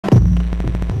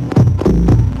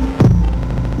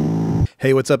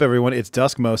Hey, what's up everyone? It's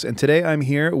Duskmos, and today I'm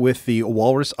here with the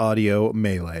Walrus Audio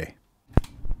Melee.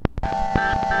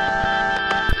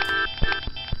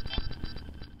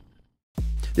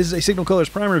 This is a Signal Colors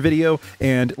primer video,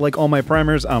 and like all my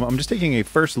primers, I'm just taking a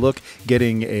first look,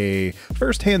 getting a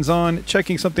first hands-on,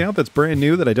 checking something out that's brand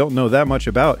new that I don't know that much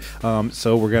about,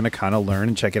 so we're going to kind of learn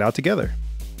and check it out together.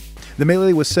 The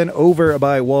Melee was sent over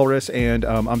by Walrus, and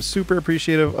I'm super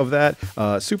appreciative of that.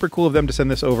 Super cool of them to send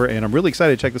this over, and I'm really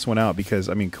excited to check this one out because,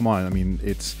 I mean, come on. I mean,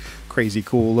 it's crazy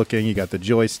cool looking. You got the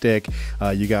joystick,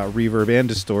 you got reverb and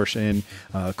distortion,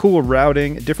 cool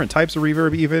routing, different types of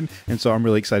reverb even, and so I'm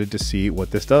really excited to see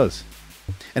what this does.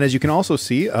 And as you can also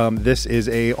see, this is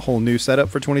a whole new setup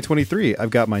for 2023.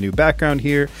 I've got my new background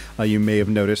here. You may have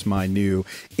noticed my new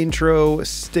intro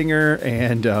stinger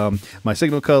and my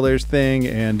Signal Colors thing,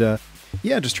 and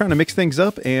yeah, just trying to mix things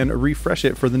up and refresh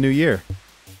it for the new year.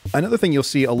 Another thing you'll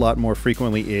see a lot more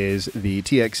frequently is the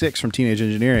TX6 from Teenage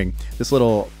Engineering. This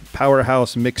little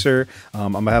powerhouse mixer.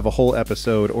 I'm gonna have a whole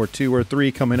episode or 2 or 3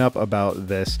 coming up about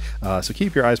this, so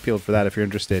keep your eyes peeled for that if you're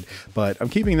interested. But I'm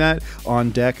keeping that on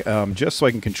deck just so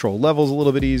I can control levels a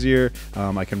little bit easier.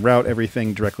 I can route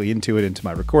everything directly into it, into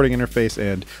my recording interface,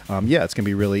 and yeah, it's gonna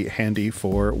be really handy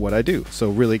for what I do. So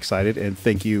really excited, and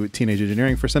thank you Teenage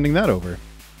Engineering for sending that over.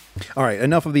 All right,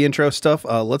 enough of the intro stuff.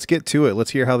 Let's get to it.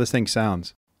 Let's hear how this thing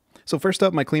sounds. So first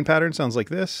up, my clean pattern sounds like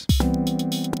this.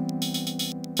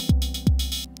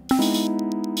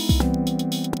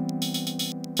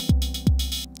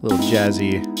 Little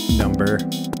jazzy number.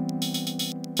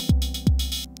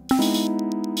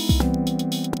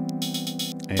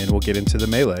 And we'll get into the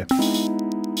Melee.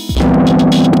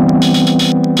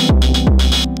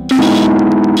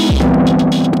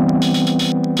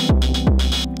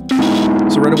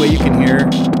 So right away you can hear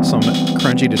some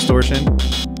crunchy distortion.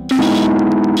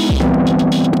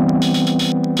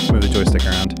 Let's move the joystick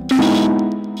around.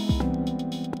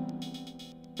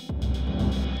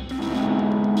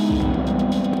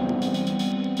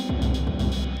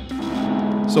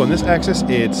 So on this axis,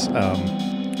 it's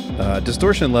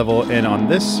distortion level, and on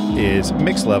this is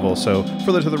mix level. So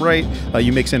further to the right,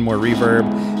 you mix in more reverb,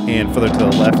 and further to the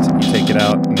left, you take it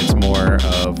out, and it's more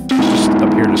of just a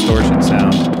pure distortion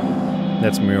sound.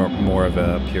 That's more of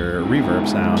a pure reverb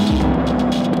sound,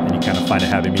 and you kind of find a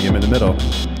happy medium in the middle.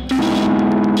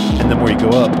 And the more you go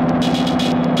up,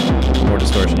 the more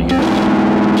distortion you get.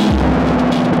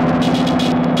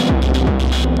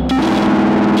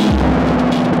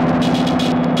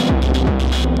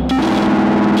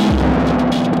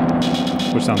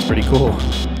 Which sounds pretty cool.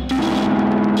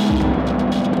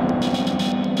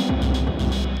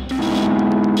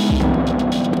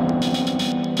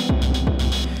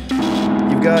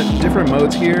 You've got different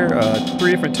modes here,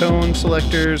 3 different tone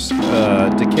selectors,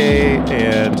 decay,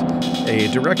 and a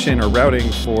direction or routing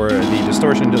for the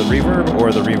distortion to the reverb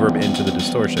or the reverb into the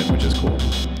distortion, which is cool.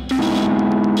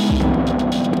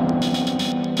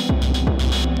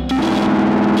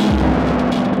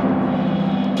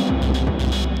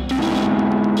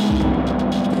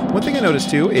 One thing I noticed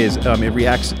too is it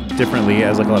reacts differently,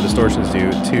 as like a lot of distortions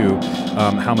do, to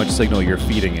how much signal you're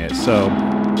feeding it. So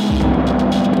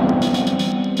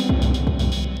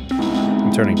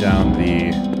I'm turning down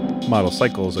the model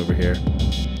cycles over here.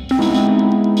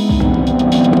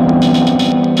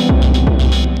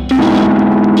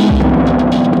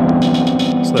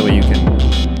 So that way you can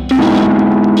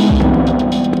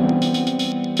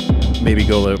maybe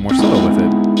go a little more subtle with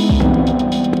it.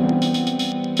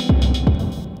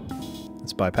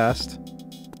 Bypassed.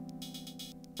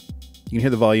 You can hear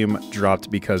the volume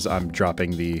dropped because I'm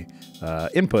dropping the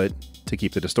input to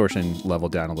keep the distortion level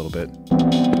down a little bit.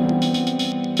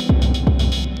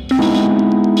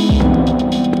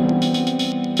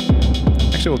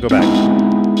 Actually, we'll go back.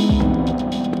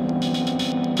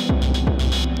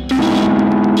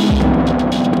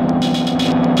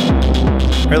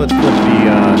 All right, let's flip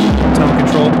the tone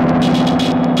control.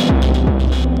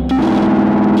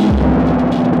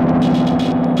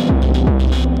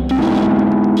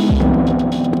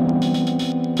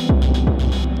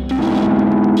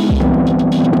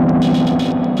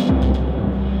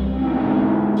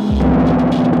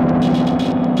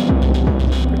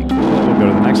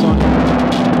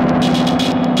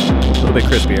 A bit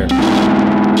crispier.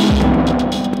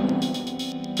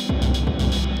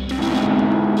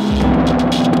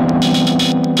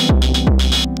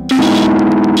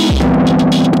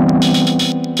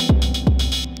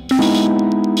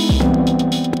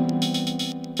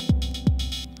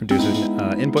 Reducing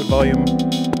input volume.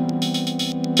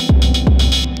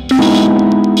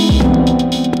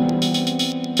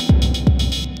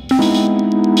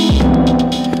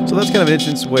 So that's kind of an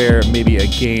instance where maybe a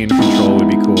gain control would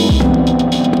be cool.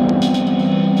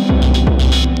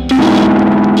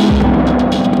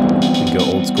 You can go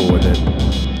old school with it.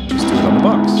 Just do it on the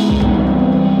box.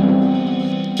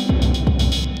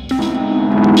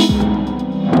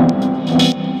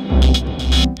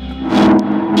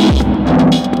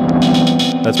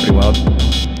 That's pretty wild.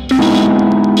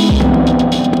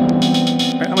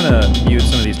 Alright, I'm gonna mute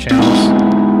some of these channels.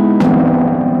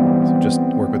 So just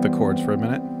work with the chords for a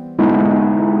minute.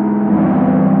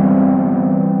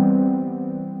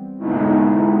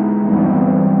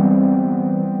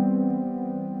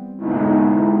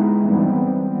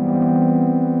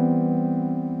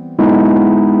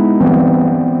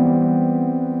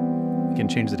 You can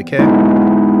change the decay.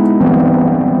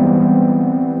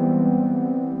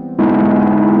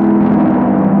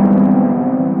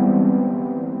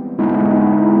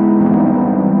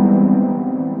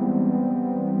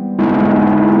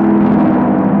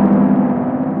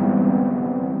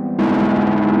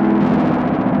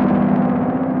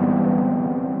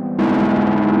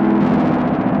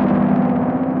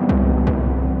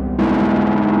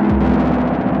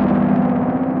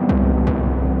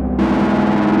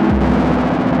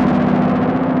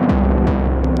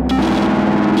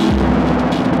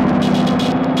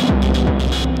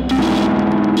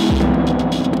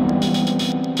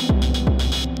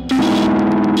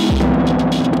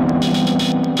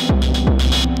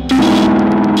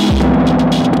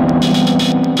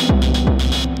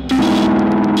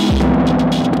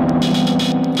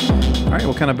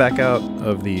 Kind of back out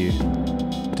of the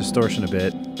distortion a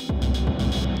bit.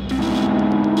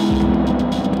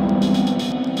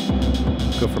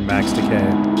 Go for max decay.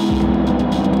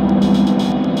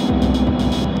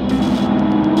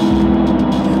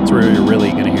 That's where you're really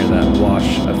going to hear that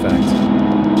wash effect.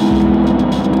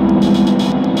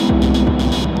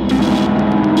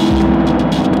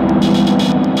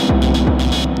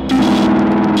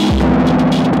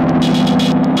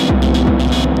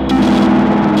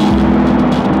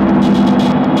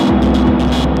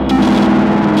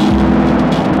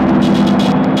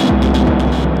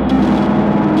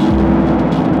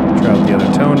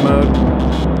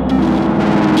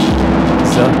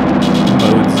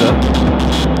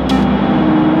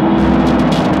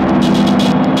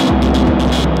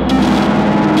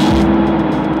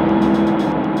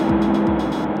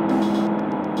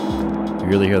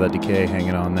 Really hear that decay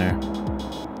hanging on there.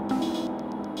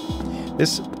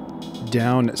 This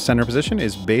down center position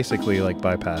is basically like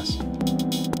bypass.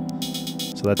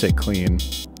 So that's it clean.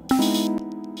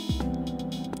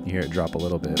 You hear it drop a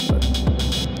little bit, but...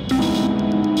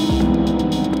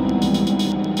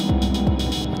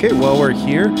 Okay, while we're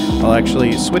here, I'll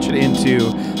actually switch it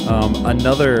into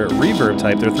another reverb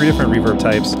type. There are 3 different reverb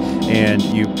types, and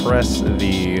you press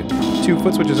the 2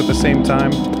 foot switches at the same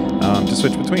time to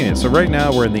switch between it. So right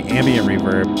now we're in the ambient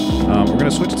reverb. We're going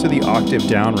to switch to the octave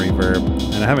down reverb,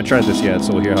 and I haven't tried this yet,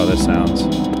 so we'll hear how this sounds.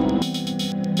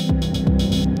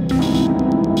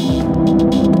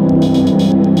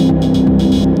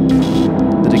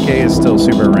 The decay is still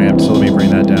super ramped, so let me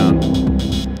bring that down.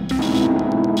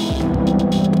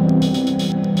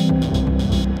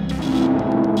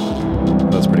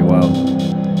 That's pretty wild.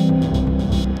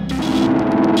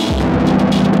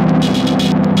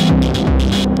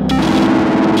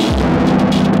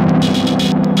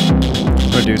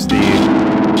 Reduce the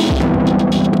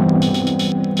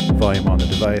volume on the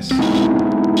device.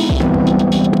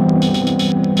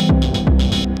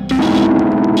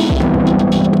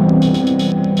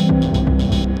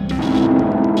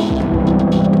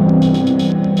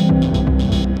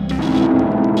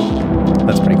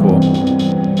 That's pretty cool.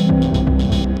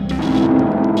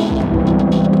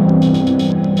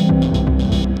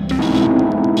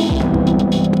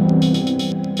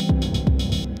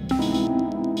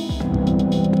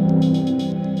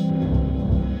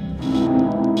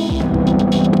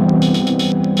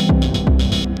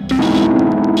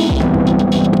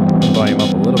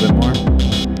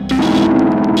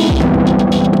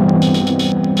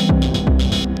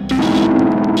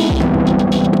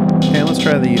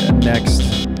 Try the next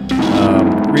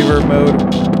reverb mode,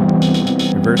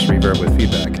 reverse reverb with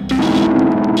feedback.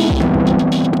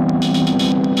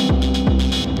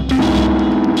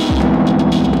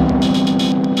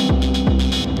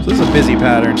 So this is a busy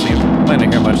pattern, so you might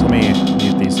not hear much. Let me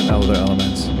mute these other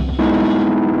elements.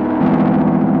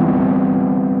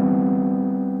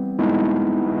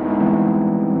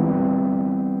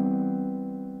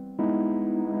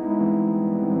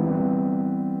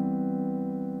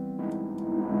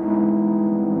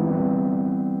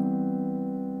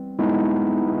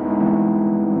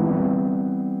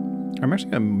 I'm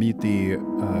actually going to mute the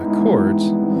chords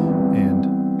and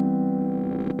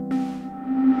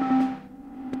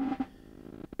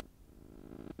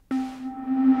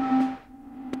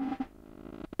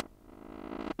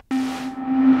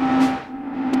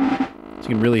so you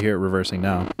can really hear it reversing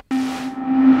now.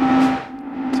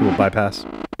 See, we'll bypass.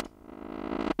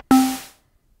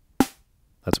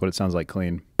 That's what it sounds like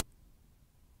clean.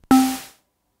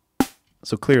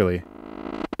 So clearly,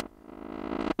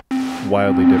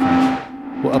 wildly different.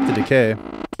 We'll up the decay. And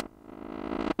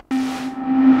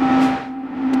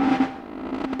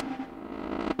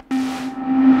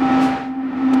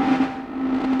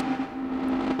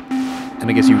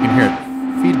I guess you can hear it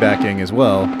feedbacking as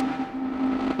well.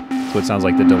 So it sounds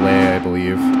like the delay, I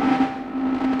believe.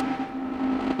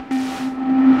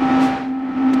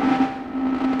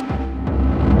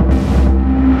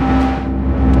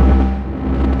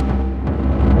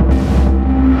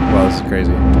 Wow, this is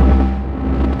crazy.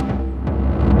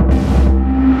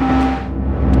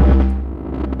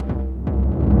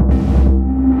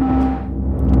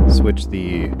 Switch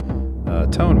the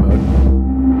tone mode.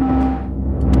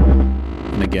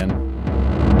 And again.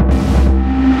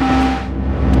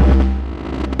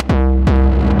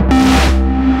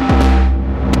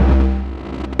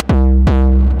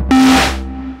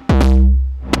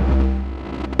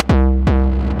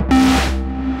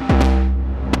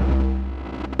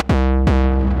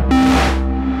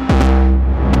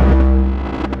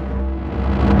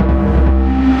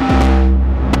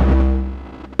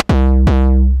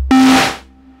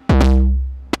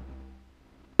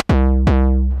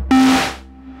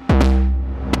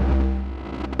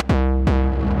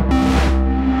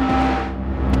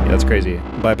 That's crazy.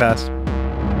 Bypass.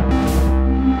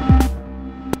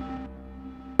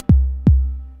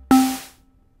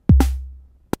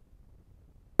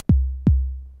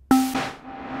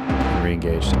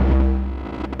 Re-engaged.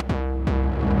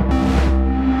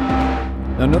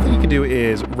 Now another thing you can do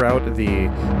is route the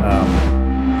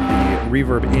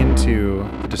reverb into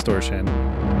the distortion.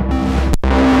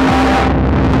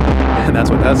 And that's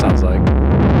what that sounds like.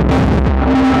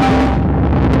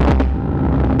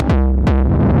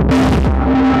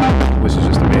 Which is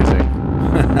just amazing.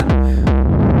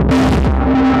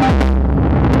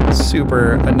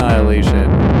 Super annihilation.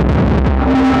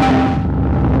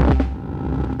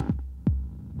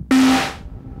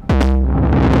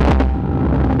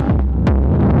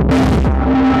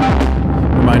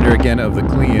 Reminder again of the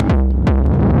clean.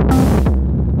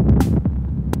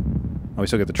 Oh, we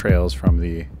still get the trails from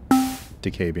the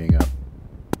decay being up.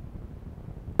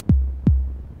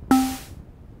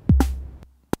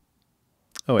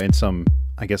 Oh, and some,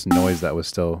 I guess, noise that was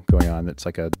still going on. It's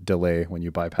like a delay when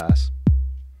you bypass.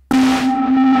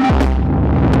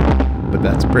 But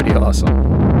that's pretty awesome.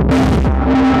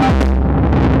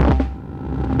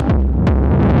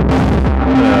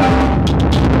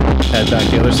 Add back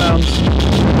the other sounds.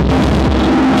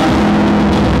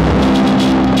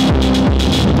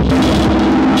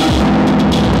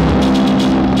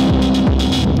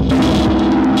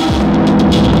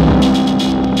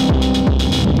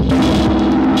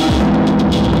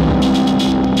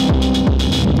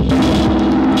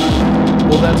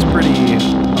 Well, that's pretty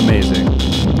amazing.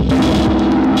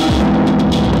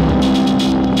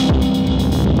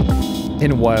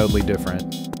 And wildly different.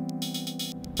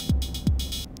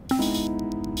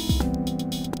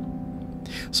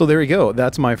 So there you go.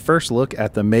 That's my first look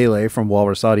at the Melee from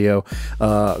Walrus Audio.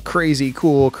 Crazy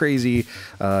cool, crazy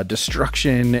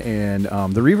destruction, and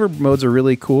the reverb modes are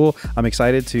really cool. I'm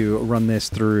excited to run this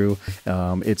through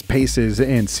its paces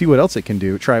and see what else it can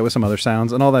do. Try it with some other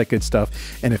sounds and all that good stuff.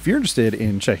 And if you're interested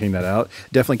in checking that out,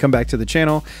 definitely come back to the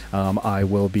channel. I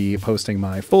will be posting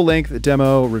my full-length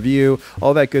demo, review,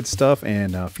 all that good stuff,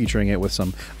 and featuring it with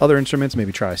some other instruments.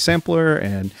 Maybe try a sampler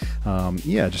and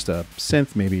yeah, just a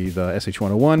synth. Maybe the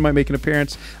SH-101 might make an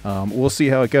appearance. We'll see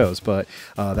how it goes, but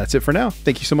that's it for now.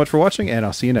 Thank you so much for watching, and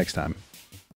I'll see you next time.